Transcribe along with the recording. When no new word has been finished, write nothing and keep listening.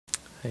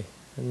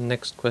And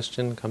next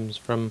question comes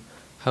from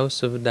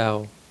House of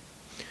Tao.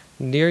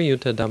 Dear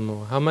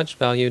Yuttadhammo, how much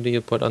value do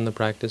you put on the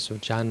practice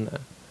of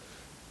jhana?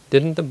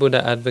 Didn't the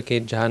Buddha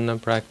advocate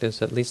jhana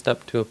practice at least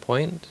up to a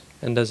point?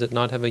 And does it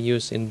not have a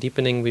use in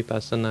deepening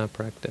vipassana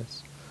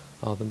practice?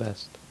 All the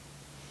best.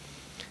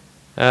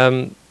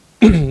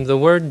 The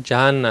word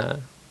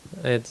jhana,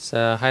 it's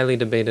a highly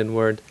debated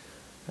word.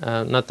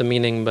 Not the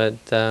meaning,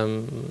 but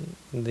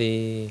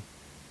the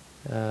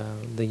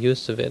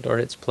use of it, or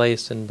its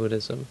place in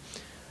Buddhism.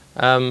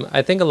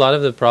 I think a lot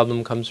of the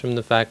problem comes from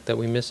the fact that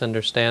we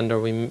misunderstand,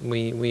 or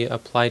we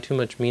apply too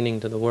much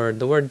meaning to the word.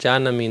 The word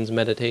jhana means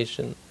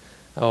meditation,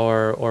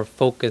 or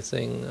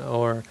focusing,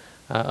 or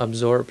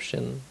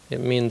absorption. It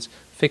means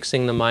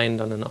fixing the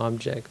mind on an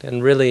object.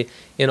 And really,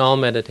 in all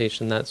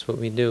meditation, that's what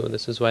we do.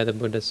 This is why the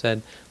Buddha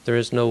said, there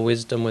is no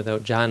wisdom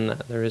without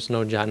jhana. There is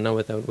no jhana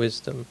without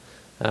wisdom.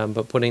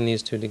 But putting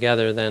these two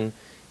together, then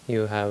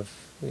you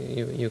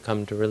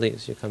come to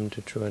release. You come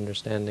to true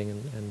understanding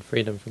and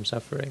freedom from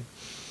suffering.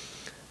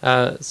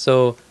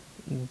 So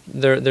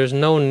there's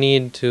no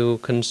need to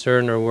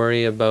concern or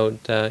worry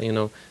about,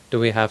 do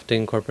we have to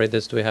incorporate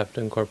this, do we have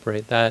to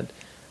incorporate that.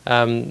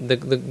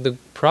 The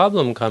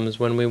problem comes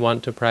when we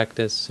want to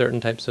practice certain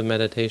types of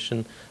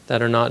meditation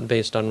that are not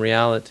based on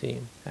reality.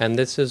 And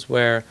this is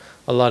where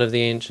a lot of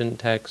the ancient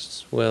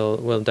texts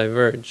will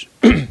diverge.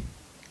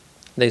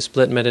 They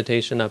split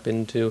meditation up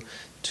into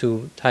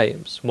two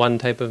types. One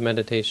type of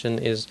meditation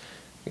is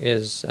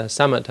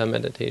samatha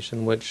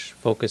meditation, which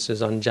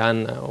focuses on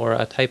jhana, or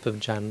a type of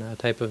jhana, a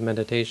type of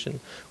meditation,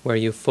 where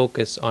you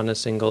focus on a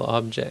single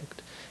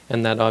object.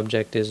 And that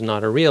object is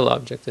not a real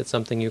object, it's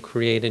something you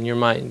create in your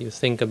mind. You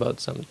think about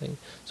something,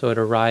 so it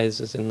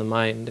arises in the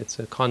mind. It's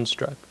a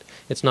construct.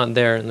 It's not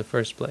there in the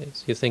first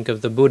place. You think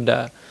of the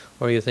Buddha,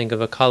 or you think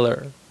of a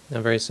color. A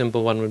very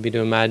simple one would be to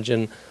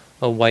imagine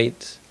a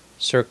white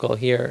circle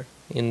here,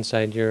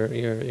 inside your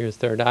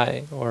third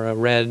eye, or a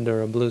red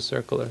or a blue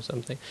circle or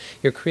something.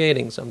 You're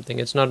creating something.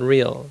 It's not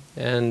real,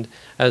 and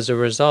as a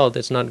result,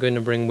 it's not going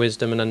to bring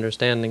wisdom and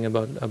understanding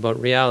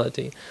about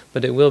reality,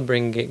 but it will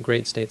bring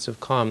great states of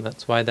calm.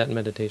 That's why that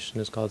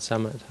meditation is called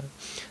samatha.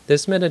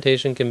 This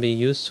meditation can be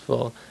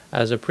useful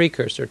as a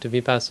precursor to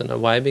vipassana.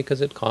 Why? Because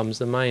it calms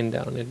the mind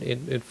down.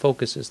 It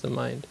focuses the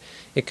mind.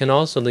 It can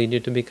also lead you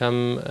to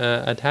become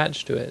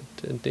attached to it.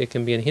 It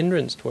can be a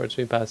hindrance towards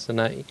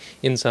vipassana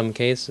in some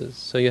cases.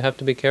 So you have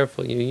to be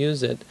careful. You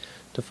use it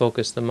to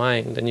focus the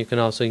mind, and you can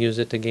also use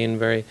it to gain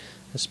very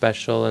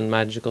special and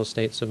magical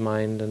states of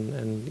mind,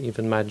 and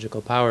even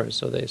magical powers,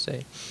 so they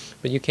say.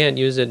 But you can't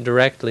use it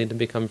directly to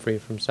become free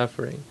from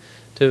suffering.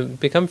 To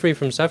become free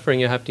from suffering,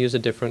 you have to use a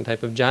different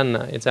type of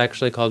jhana. It's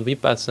actually called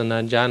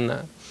vipassana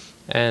jhana.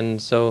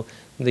 And so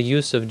the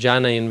use of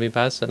jhana in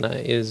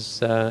vipassana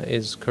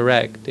is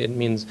correct. It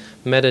means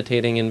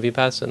meditating in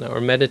vipassana, or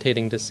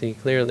meditating to see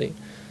clearly.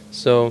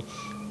 So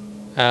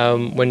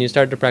when you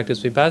start to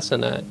practice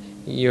vipassana,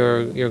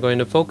 you're going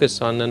to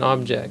focus on an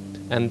object,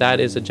 and that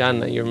is a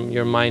jhana.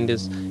 Your mind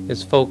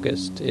is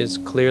focused, is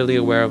clearly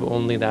aware of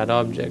only that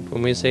object.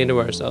 When we say to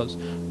ourselves,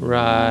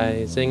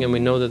 rising, and we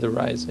know that the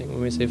rising.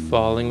 When we say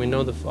falling, we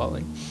know the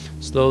falling.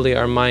 Slowly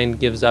our mind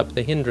gives up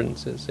the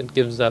hindrances. It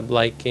gives up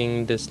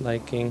liking,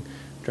 disliking,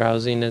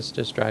 drowsiness,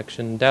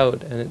 distraction,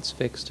 doubt, and it's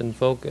fixed and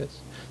focused.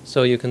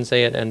 So you can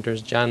say it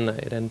enters jhana,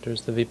 it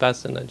enters the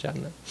vipassana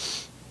jhana.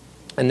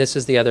 And this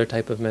is the other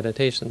type of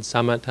meditation.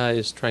 Samatha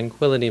is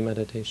tranquility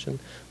meditation,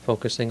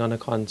 focusing on a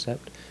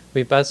concept.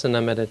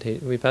 Vipassana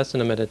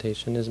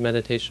meditation is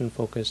meditation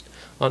focused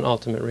on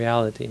ultimate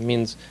reality. It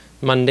means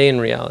mundane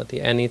reality,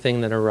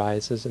 anything that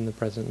arises in the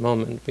present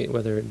moment,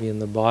 whether it be in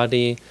the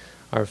body,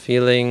 our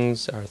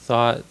feelings, our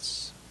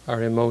thoughts,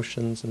 our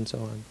emotions, and so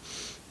on.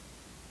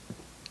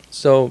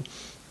 So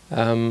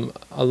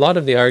a lot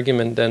of the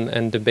argument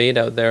and debate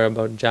out there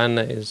about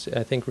jhana is,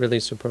 I think, really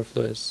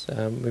superfluous.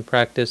 We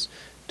practice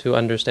to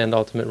understand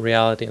ultimate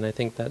reality, and I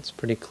think that's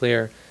pretty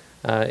clear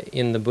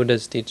in the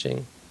Buddha's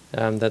teaching,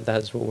 that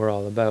that's what we're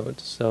all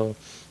about. So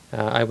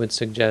I would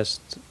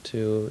suggest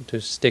to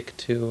stick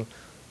to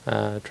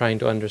trying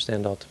to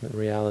understand ultimate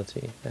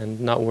reality, and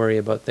not worry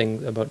about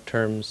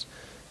terms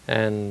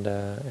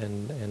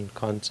and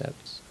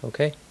concepts.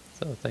 Okay,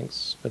 so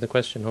thanks for the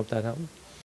question. Hope that helped.